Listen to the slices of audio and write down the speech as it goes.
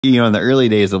In the early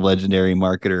days of Legendary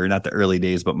Marketer, not the early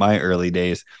days, but my early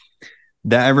days,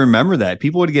 that I remember that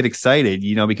people would get excited,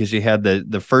 because you had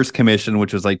the first commission,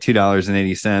 which was like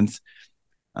 $2.80.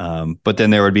 But then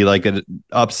there would be like an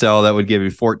upsell that would give you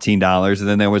 $14, and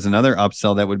then there was another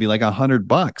upsell that would be like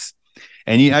 $100.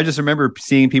 And I just remember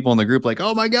seeing people in the group like,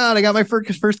 "Oh my god, I got my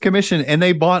first commission," and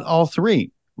they bought all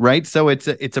three. Right, so it's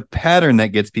a pattern that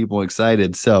gets people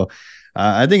excited. So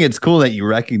I think it's cool that you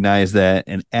recognize that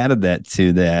and added that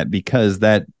to that, because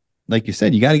that, like you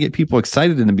said, you got to get people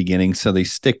excited in the beginning so they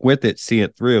stick with it, see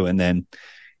it through, and then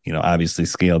obviously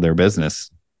scale their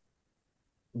business.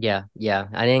 Yeah, yeah.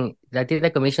 I think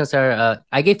the commissions are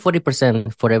I give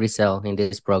 40% for every sale in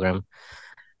this program.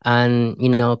 And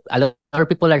a lot of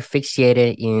people are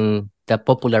fixated in the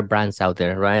popular brands out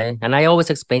there, right? And I always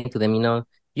explain to them,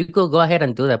 you could go ahead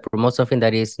and do that, promote something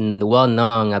that is well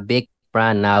known, a big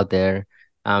brand out there,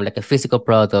 like a physical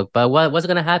product. But what's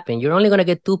gonna happen? You're only gonna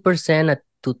get 2%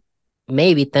 to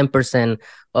maybe 10%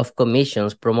 of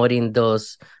commissions promoting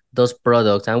those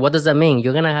products. And what does that mean?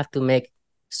 You're gonna have to make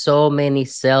so many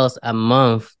sales a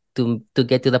month to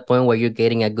get to the point where you're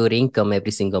getting a good income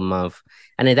every single month.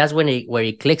 And then that's where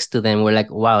it clicks to them. We're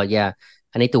like, wow, yeah,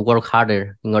 I need to work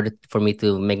harder in order for me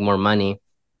to make more money.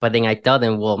 But then I tell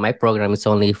them, well, my program is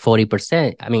only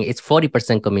 40%. I mean, it's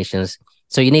 40% commissions.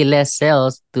 So you need less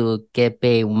sales to get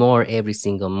paid more every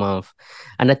single month.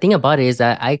 And the thing about it is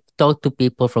that I talk to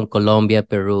people from Colombia,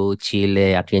 Peru,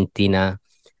 Chile, Argentina,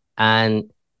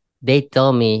 and they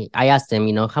tell me, I ask them,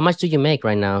 how much do you make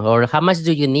right now? Or how much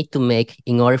do you need to make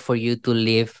in order for you to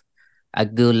live a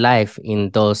good life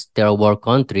in those third world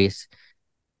countries?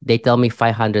 They tell me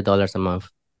 $500 a month.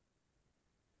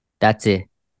 That's it.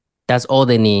 That's all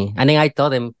they need. And then I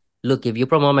tell them, look, if you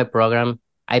promote my program,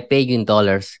 I pay you in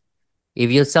dollars.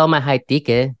 If you sell my high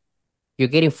ticket, you're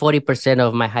getting 40%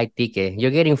 of my high ticket.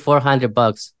 You're getting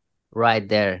 $400 right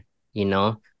there.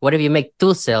 What if you make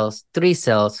 2 sales, 3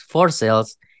 sales, 4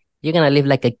 sales? You're gonna live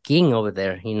like a king over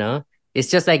there. It's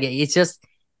just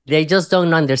they just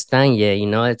don't understand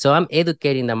yet. So I'm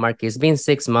educating the market. It's been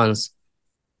 6 months.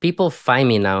 People find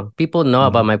me now. People know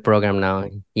about Mhm. my program now.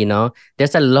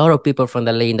 There's a lot of people from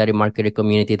the legendary marketer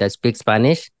community that speak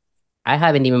Spanish. I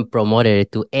haven't even promoted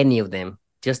it to any of them.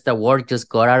 Just the word just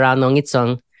got around on its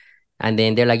own. And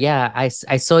then they're like, yeah,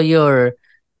 I saw your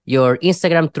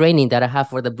Instagram training that I have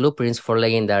for the blueprints for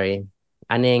legendary.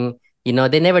 And then,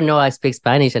 they never know I speak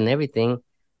Spanish and everything.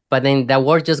 But then the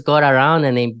word just got around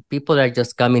and then people are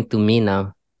just coming to me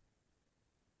now.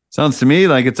 Sounds to me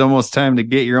like it's almost time to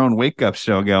get your own wake up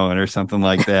show going or something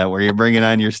like that, where you're bringing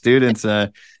on your students,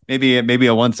 maybe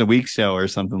a once a week show or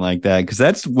something like that, because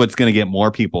that's what's going to get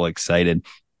more people excited.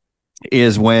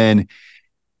 Is when,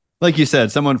 like you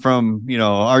said, someone from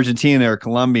Argentina or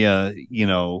Colombia,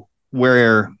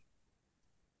 where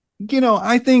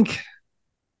I think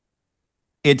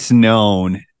it's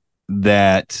known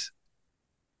that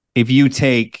if you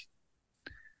take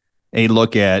a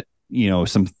look at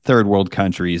some third world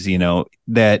countries,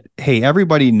 that, hey,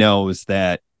 everybody knows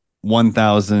that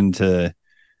 1,000 to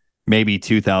maybe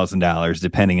 $2,000,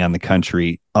 depending on the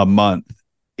country, a month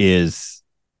is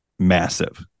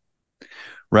massive,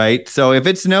 right? So if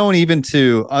it's known even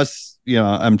to us,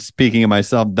 I'm speaking of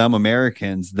myself, dumb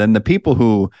Americans, then the people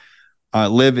who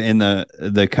live in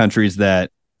the countries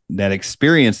that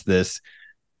experience this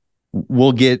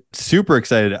will get super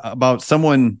excited about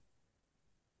someone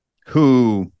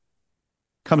who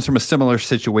comes from a similar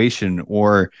situation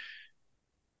or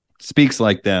speaks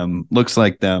like them, looks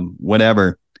like them,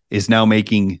 whatever, is now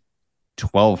making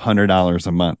 $1,200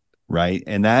 a month, right?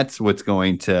 And that's what's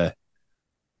going to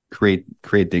create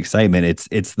the excitement.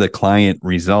 It's the client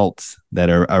results that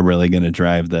are really going to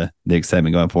drive the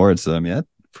excitement going forward. So I mean,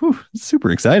 it's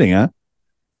super exciting, huh?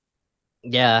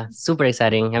 Yeah, super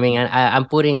exciting. I mean, I'm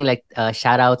putting like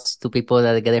shout outs to people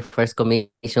that get their first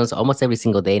commissions almost every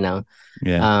single day now.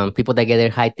 Yeah. People that get their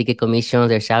high ticket commissions,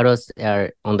 their shout outs are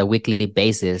on the weekly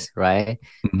basis, right?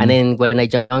 And Mm-hmm. then when I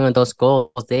join on those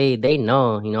calls, they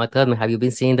know, I tell them, have you been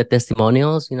seeing the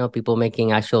testimonials? People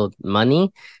making actual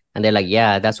money. And they're like,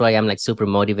 yeah, that's why I'm like super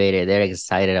motivated. They're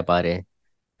excited about it.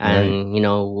 Right. And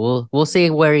we'll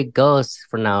see where it goes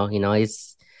for now.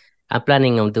 I'm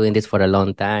planning on doing this for a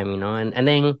long time. And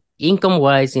then income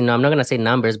wise, I'm not gonna say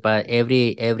numbers, but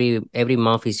every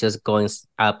month is just going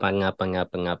up and up and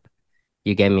up and up.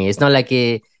 You get me? It's not like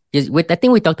I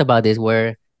think we talked about this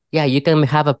where yeah, you can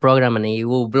have a program and it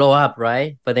will blow up,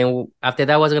 right? But then after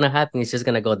that, what's gonna happen? It's just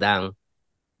gonna go down.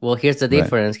 Well, here's the Right.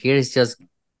 difference. Here is just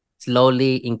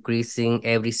slowly increasing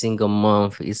every single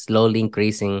month. It's slowly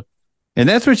increasing. And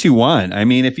that's what you want. I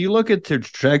mean, if you look at the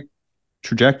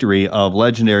trajectory of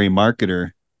Legendary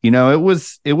Marketer,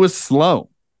 it was slow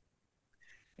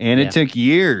and it Yeah. took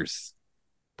years.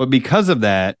 But because of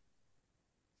that,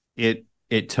 it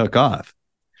took off.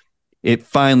 It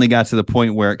finally got to the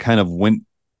point where it kind of went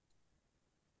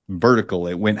vertical.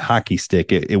 It went hockey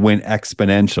stick. It went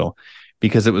exponential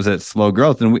because it was at slow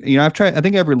growth. And I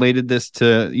think I've related this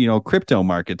to, crypto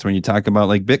markets when you talk about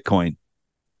like Bitcoin.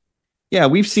 Yeah,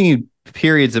 we've seen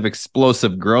periods of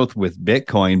explosive growth with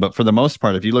Bitcoin, but for the most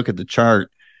part, if you look at the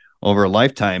chart over a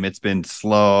lifetime, it's been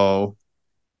slow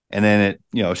and then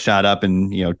it, shot up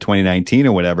in, 2019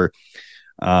 or whatever.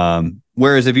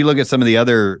 Whereas if you look at some of the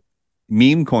other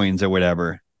meme coins or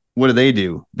whatever, what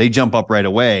do? They jump up right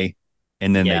away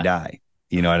and then they Yeah. die.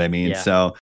 You know what I mean? Yeah. So